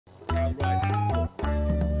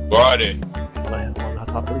Where are they? On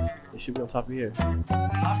top of this. They should be on top of here.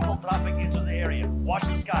 Hostile dropping into the area. Watch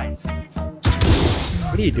the skies.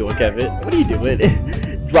 What are you doing, Kevin? What are you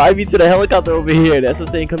doing? Drive me to the helicopter over here. That's what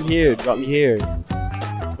I'm saying. Come here. Drop me here.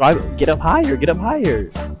 Drive. Get up higher. Get up higher.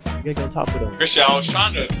 You gotta get on top of them. Christian, I was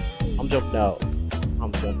trying to. I'm jumping out.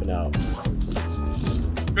 I'm jumping out.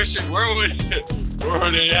 Christian, where were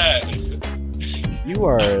they at? You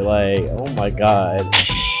are like, oh my god.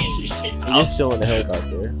 You're still in the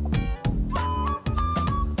helicopter.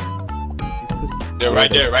 They're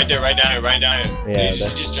right there, right there, right down here, right down here. Yeah, he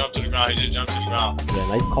just jumped to the ground. He just jumped to the ground. Yeah,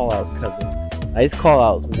 nice call outs, cousin. Nice call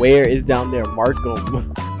outs. Where is down there? Mark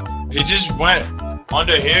them. He just went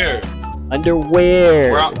under here. Under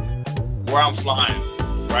where? Where I'm flying.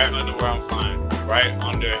 Right under where I'm flying. Right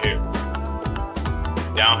under here.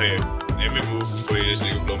 Down here. Let me move before this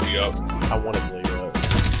nigga blow me up. I want to blow you up.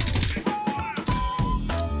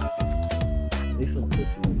 These some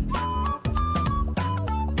pussies.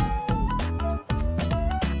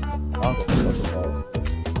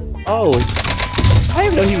 Oh, I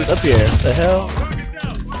didn't know he was up here. What the hell?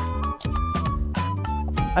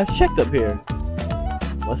 I checked up here.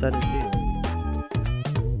 What's that in here?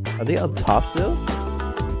 Are they up top still?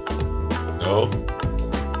 No.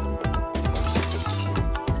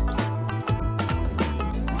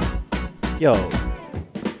 Yo.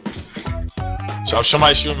 So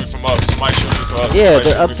somebody shooting me from up. Somebody shooting me from up. Yeah, somebody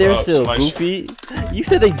they're up there still, somebody goofy. You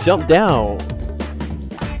said they jumped down.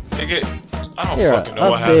 Nigga, I don't Here, fucking know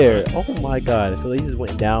what up there. happened. Oh my god. So they just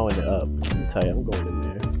went down and up. I'm tell you, I'm going in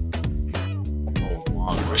there. Oh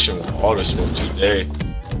my, Christian with all the smoke today.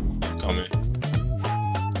 I'm coming.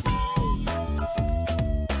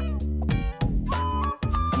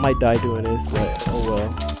 I might die doing this, but oh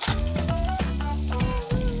well.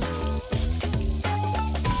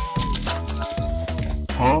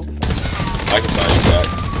 Huh? I can buy you back.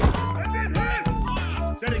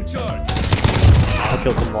 Setting charge. I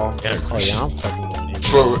killed them all. Yeah, oh yeah, I'm fucking going in.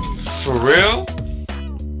 For real?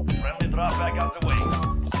 Friendly drop back out the way.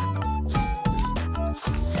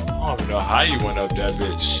 I don't even know how you went up that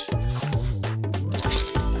bitch.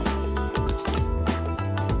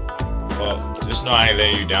 Well, just know I ain't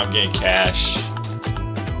letting you down. I'm getting cash.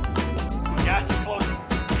 Gas is closing.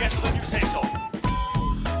 Get to the new safe zone.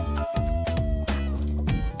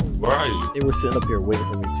 Where are you? They were sitting up here waiting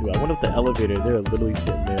for me too. I went up the elevator. They were literally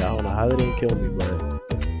sitting there. I don't know how they didn't kill me, but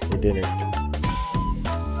they didn't.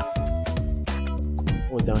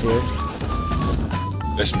 What's down here?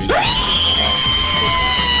 Let's meet.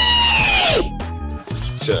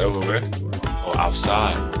 Sit over where? Oh,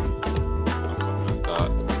 outside. I'm coming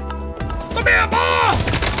outside. Come here, boy!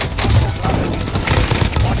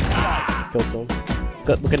 Killed some.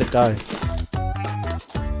 Look at this guy.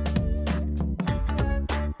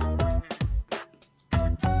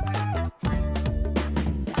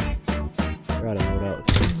 We're at a loadout.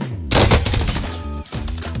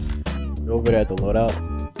 You're over there at the loadout.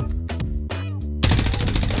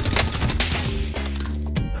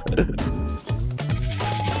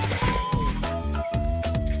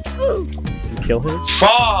 Did you kill him?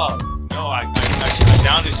 Fuck! No, I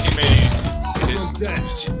downed his teammate.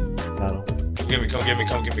 Got him. Come get me, come get me,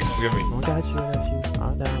 come get me, come get me. I got you, I got you.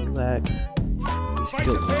 I'm down, relax. You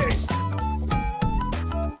killed me.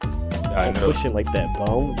 Yeah, I know. Pushing like that,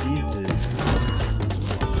 bone. Jesus.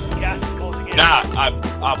 Gas is closing in. Nah, I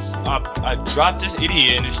dropped this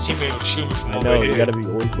idiot and his teammate was shooting me from I over know, here. you gotta be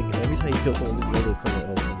always thinking, every time you kill someone, you know there's someone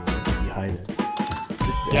else behind it.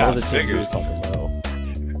 Yeah, the I figured. talking about.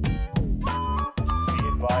 Be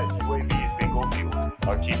advised, UAV is bingo fuel.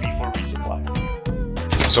 RTB for resupply.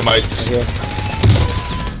 Somebody. Right here.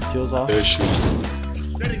 Shields off. They're shooting.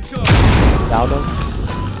 Setting charge. Down them.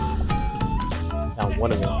 Down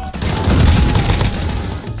one of them.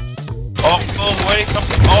 Oh, where he come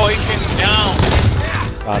from? Oh, he came down.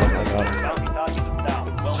 Got him, I got him. Bounty target is down.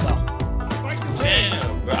 Well done.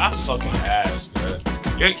 Damn, bro, I fucking ass, bro.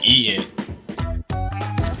 You're eating.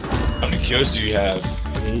 How many kills do you have?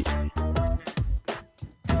 8.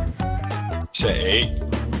 To 8?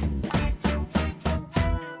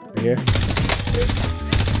 Right here.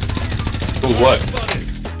 Oh, what?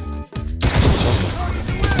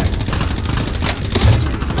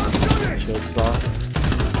 Shields off.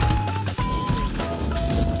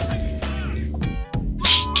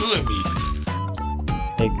 Shooting me.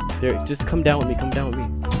 Hey, there, just come down with me, come down with me.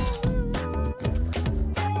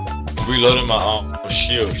 I'm reloading my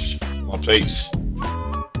shields, my plates.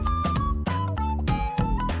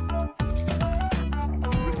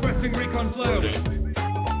 Requesting recon flyover.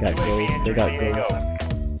 Got ghosts, they got ghosts.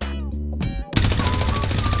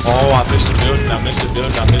 Oh, I missed the building. I missed the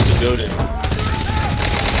building. I missed the building.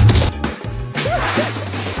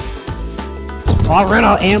 Oh, I ran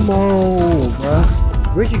out of ammo, bruh.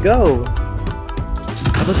 Where'd you go?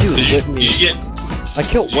 I thought you was with me. Did you get? I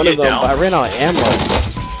killed one of them, but I ran out of ammo.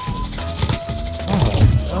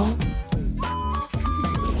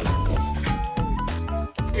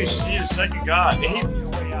 You see a second guy.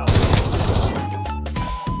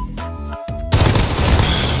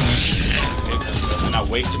 And I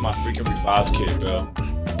wasted my freaking revive kit, bro.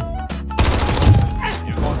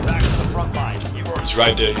 You're going back to the front line. He's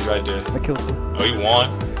right there. He's right there. I killed him. Oh, he won.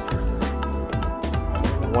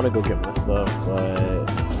 I want to go get my stuff,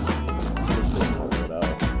 but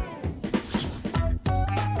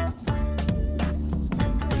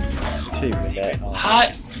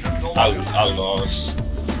Hot. I lost.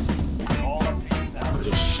 What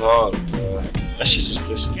the fuck, bro? That shit just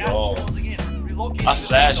pissed me off. I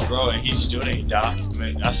flashed, bro, and he still ain't died.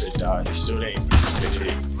 Man, I said die. He still ain't get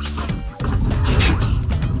hit.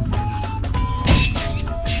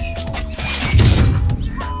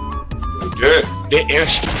 They're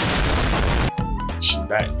airstrike. Shoot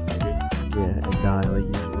back, nigga. yeah, and die like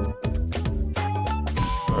usual.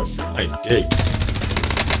 Perfect. Like dick.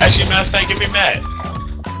 Actually, matter of fact, get me mad.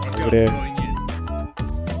 Over there.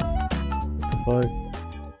 What the fuck?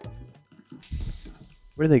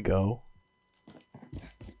 Where do they go?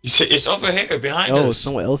 You said it's over here behind Oh, us.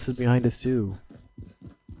 someone else is behind us too.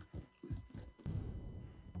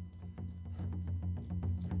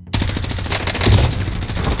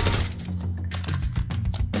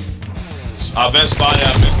 I've been spotted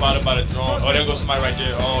by the drone. Oh, there goes somebody right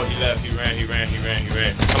there. Oh, he left, he ran.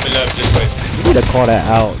 Coming left this way. You need to call that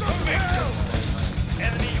out.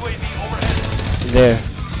 There.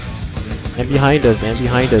 And behind us, and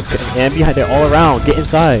behind us, and behind, they're all around. Get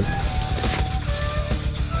inside.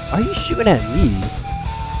 Why are you shooting at me?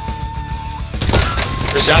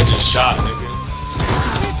 This guy just shot, nigga.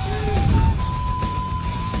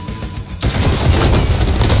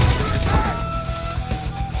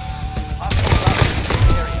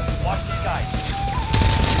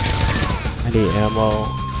 I need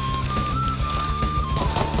ammo.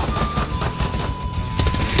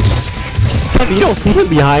 You don't see him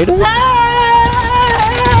behind us?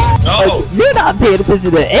 No! Like, you're not paying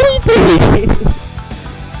attention to anything!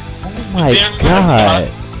 Oh my god!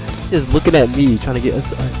 Just looking at me, trying to get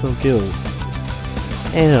us so killed.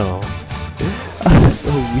 Damn. I'm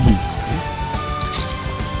so weak.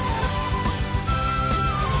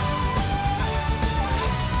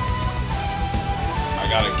 I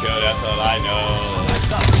got a kill, that's all I know.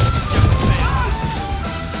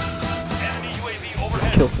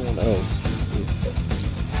 Kill someone else.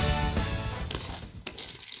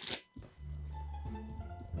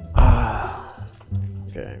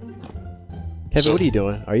 Okay. Kevin, what are you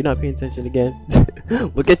doing? Are you not paying attention again?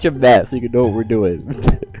 Look at your map so you can know what we're doing.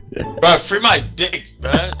 Bro, free my dick,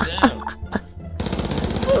 man. Damn.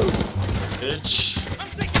 Bitch.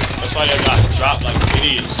 That's why they got dropped like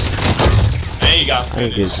idiots. And you got I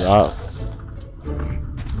didn't finished. get dropped.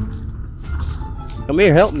 Come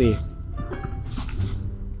here, help me.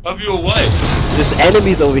 Help you with what? There's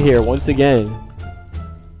enemies over here once again.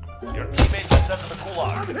 Your teammates are sent to the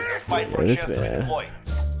gulag. Fight for a this chance to man. redeploy.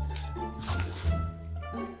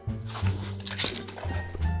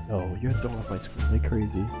 Oh, you're throwing off my screen like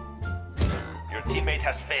crazy. Your teammate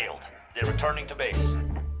has failed. They're returning to base.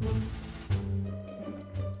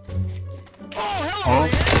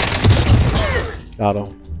 Got him.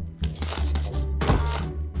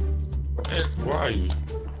 Where are you?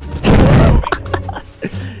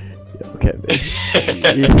 Okay, man.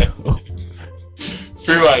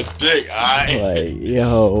 Free my dick, alright? Like,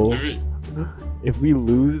 yo. If we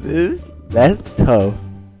lose this, that's tough.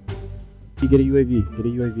 You get a UAV. Get a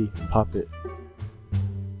UAV. Pop it.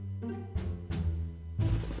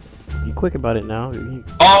 Be quick about it now.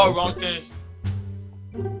 Oh, wrong thing.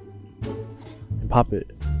 And pop it.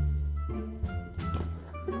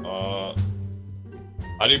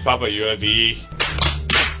 I need to pop a UAV.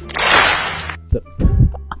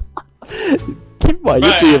 Keep on,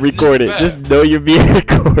 you're being recorded. Just know you're being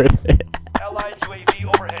recorded. Allied UAV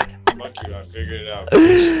overhead. Fuck you, I figured it out.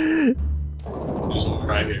 Bitch. There's one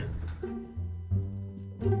right here.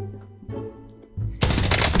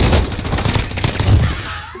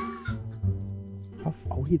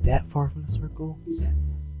 Are we that far from the circle?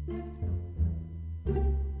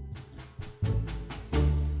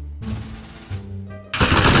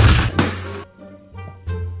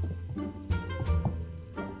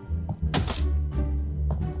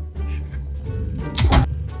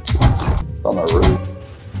 On the roof.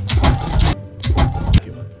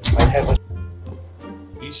 I have a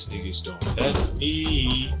You these niggas don't let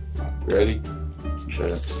me. Ready? Sure.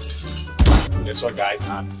 Guess what, guys?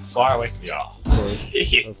 I'm far away from y'all.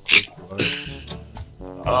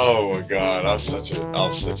 Oh my god, I'm such a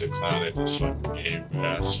clown at this fucking game, man.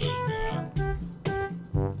 I swear to God.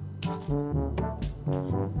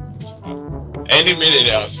 Any minute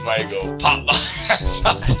now, somebody go pop my ass.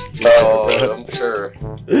 Oh, I'm sure.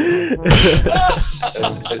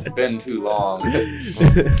 It's been too long.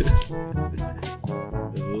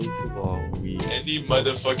 Any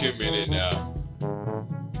motherfucking minute now.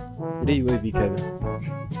 Where do you live, Kevin?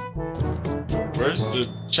 Where's the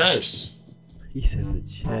chest? He said the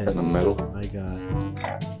chest. In the middle. Oh my god.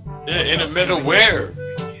 Yeah, in the middle where?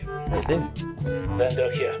 Right there.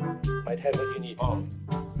 Vendor here. Might have what you need. Oh.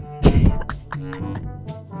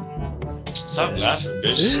 Stop laughing,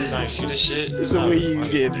 bitch. Just cause I ain't see the shit. It's the way you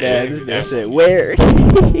get mad. Yeah, I said, where? fuck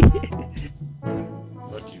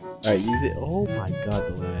you. Alright, use it. Oh my god,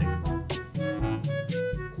 the lag.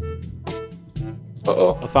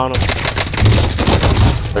 Uh-oh. I found him.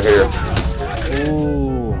 Right here.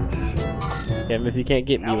 Ooh. Kevin, if you can't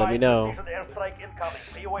get me, let me know. Airstrike incoming.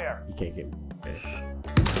 Be aware. You can't get me. Okay.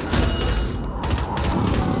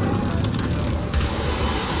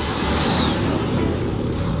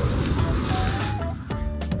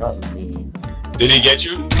 Not me. Did he get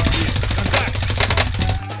you?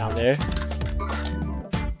 Down there.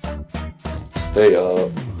 Stay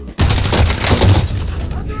up.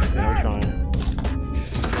 Yeah, I'm trying.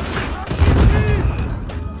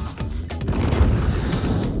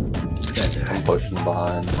 I'm pushing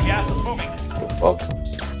behind. Gas is moving. Oh, fuck.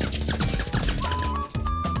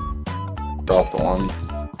 Dropped one.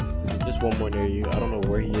 Just one more near you. I don't know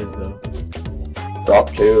where he is though.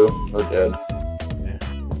 Dropped two. They're dead. Yeah.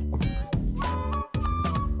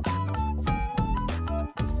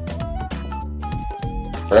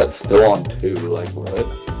 Brett's still on two. Like, what?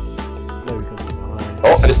 Maybe coming behind.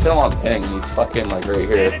 Oh, I just hit him on ping. He's fucking, like, right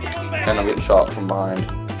here. And I'm getting shot from behind.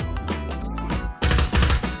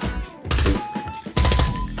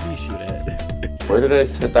 Who you shoot at? Where did I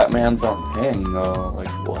hit that man's on ping, though? Like,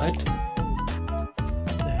 what?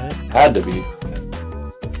 What the heck? Had to be.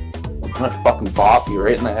 I'm gonna fucking bop you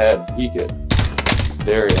right in the head. Peek it.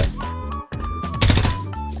 Dare ya.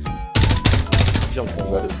 Jump Let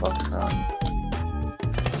wall. it fucking run.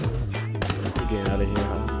 You're getting out of here,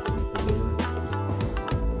 huh?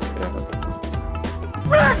 Yeah.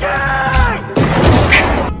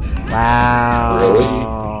 Wow. Really?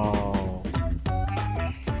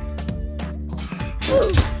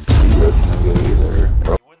 Let's see this nigga either.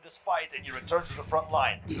 You win this fight and you return to the front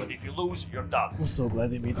line. But if you lose, you're done. I'm so glad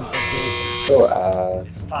they made this update. So ass.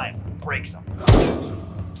 It's time to break some.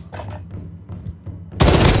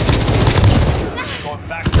 Going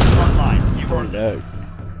back to the front line. You earned it. No.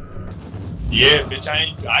 Yeah, bitch,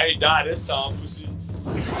 I ain't died this time, pussy. And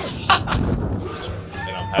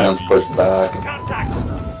I'm Hands happy. pushed back. Contact.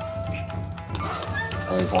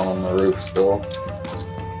 There's one on the roof still.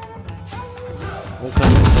 Oh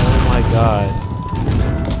my god.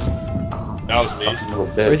 That was me. Fucking little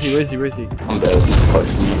Where is he? bitch. Where is he? Where is he? I'm dead. He's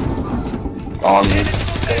pushed me. On me.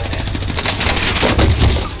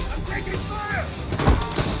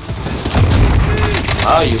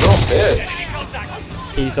 Ah, you little bitch.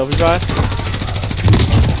 Can you self-revive?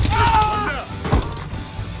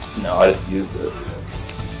 No, I just used it.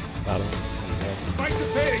 I don't know.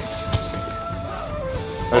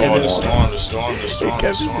 Oh, the storm.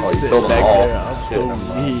 Oh, you killed them all. I'm Shit, so never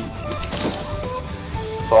mind. weak.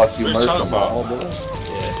 Fuck, you What are you murked talking them about? all, boy. Yeah.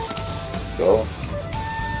 Let's go.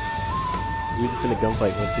 We're just in a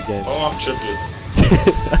gunfight once again. Oh, I'm tripping.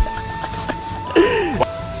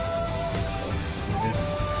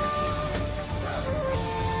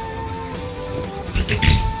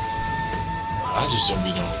 I just don't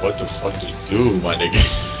be knowing what the fuck to do, my nigga.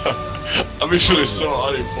 I be feeling so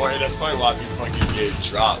unimportant. That's probably why I be fucking getting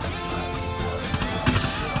dropped.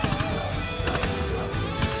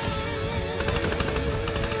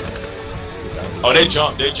 Oh, they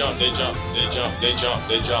jump ahead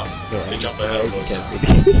of us.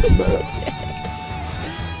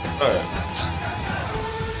 Alright.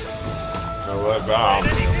 You know what, bro? I'm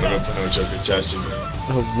gonna put no joking chassis, man.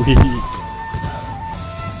 I'm weak.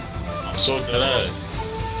 I'm so dead ass.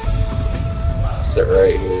 Sit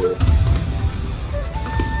right here.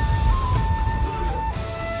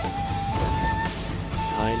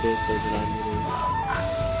 Behind us, 39 meters.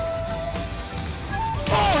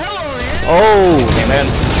 Oh! Hey, man.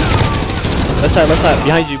 Left side,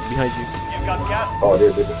 behind you. You've got gas. Oh,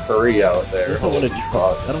 dude, there's three out there. I don't want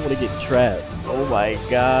to get trapped. Oh my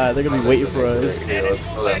god, they're gonna be waiting for us. Right here, let's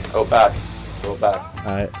go back. Go back.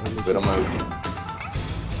 Alright, Good move.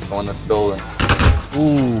 Go in this building.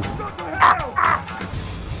 Ooh.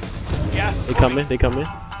 Gas They coming. They coming.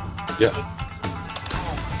 Yeah.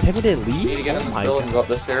 Have we didn't leave? You need to get in Oh this my building and go up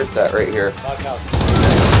the stairs set right here. Knock out.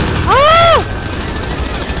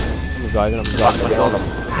 I'm reviving. I'm reviving myself.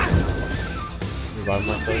 Reviving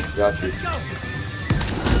myself. Got you.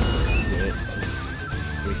 Yeah.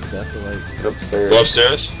 Get upstairs. Go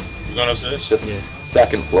upstairs. You going upstairs? Just Yeah.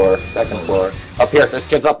 second floor. Second floor. Up here. This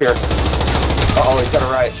kid's up here. Uh-oh, he's got a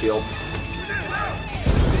riot shield.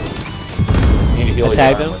 You need to heal I your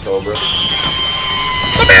tagged armor, him. Cobra.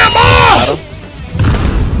 Got him.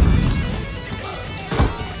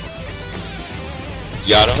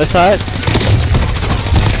 Got him. Left side.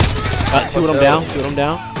 Got two of them down. Two of them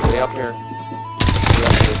down. Stay up here. Stay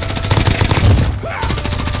up here.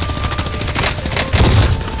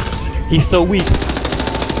 He's so weak.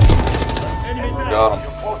 Got him.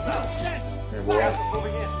 Close now. Here, boy. Gas is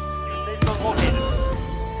moving in. New safe zone located.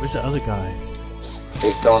 Where's the other guy?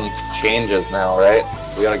 Safe zone changes now, right?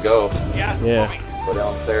 We gotta go. Gas is Yeah. moving. Go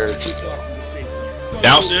downstairs.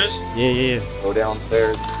 Downstairs? Yeah, yeah. Go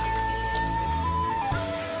downstairs.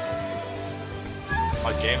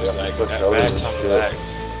 My game Yeah, is like push that over bad and time shit. to lag.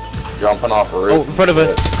 Jumping off a roof. Oh, in front of us.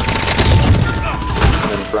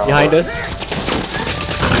 In front Behind of us.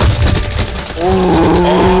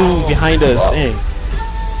 Ooh, behind us. Wow. Dang.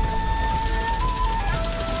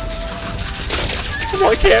 Come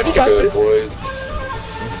on, Cam, you got Good, this. boys.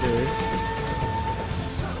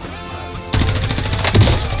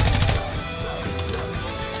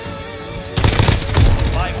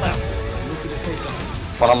 Flying left.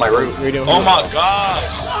 One on my roof. Radio. Oh my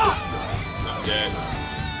gosh! I'm dead.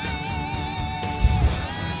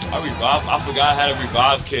 I forgot I had a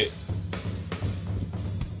revive kit.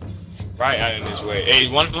 Right out in this way. Hey,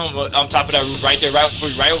 one of them on top of that roof right there, right over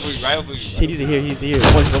you, right over you, right over you. Shit, he's here. He's here.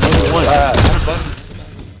 One. Ah,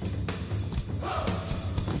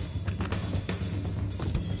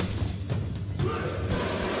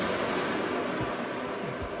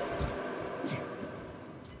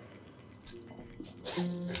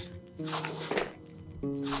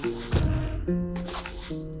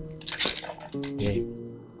 Yeah.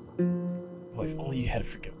 Boy, if only you had a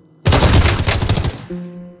freaking.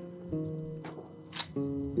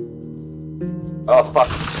 oh, fuck.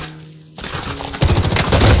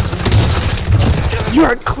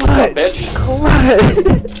 You're clutch! Bitch.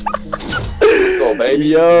 Clutch! Let's go, baby.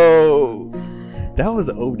 Yo! That was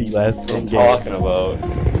OD last That's what I'm game. talking about.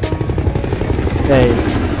 Hey.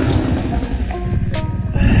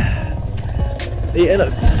 They end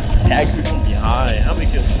up tagging me from behind. How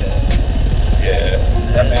many kills you got? Yeah,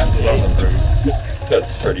 that man's was on the roof.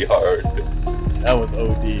 That's pretty hard. That was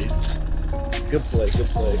OD. Good play, good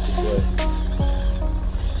play, good play.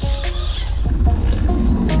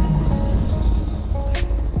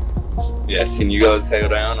 Yeah, seeing you guys go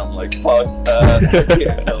down, I'm like, fuck that. I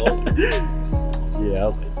can't help. Yeah, I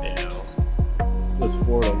was like, damn. It was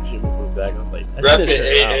forward on shit before back. I was like, Rep it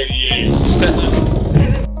 888.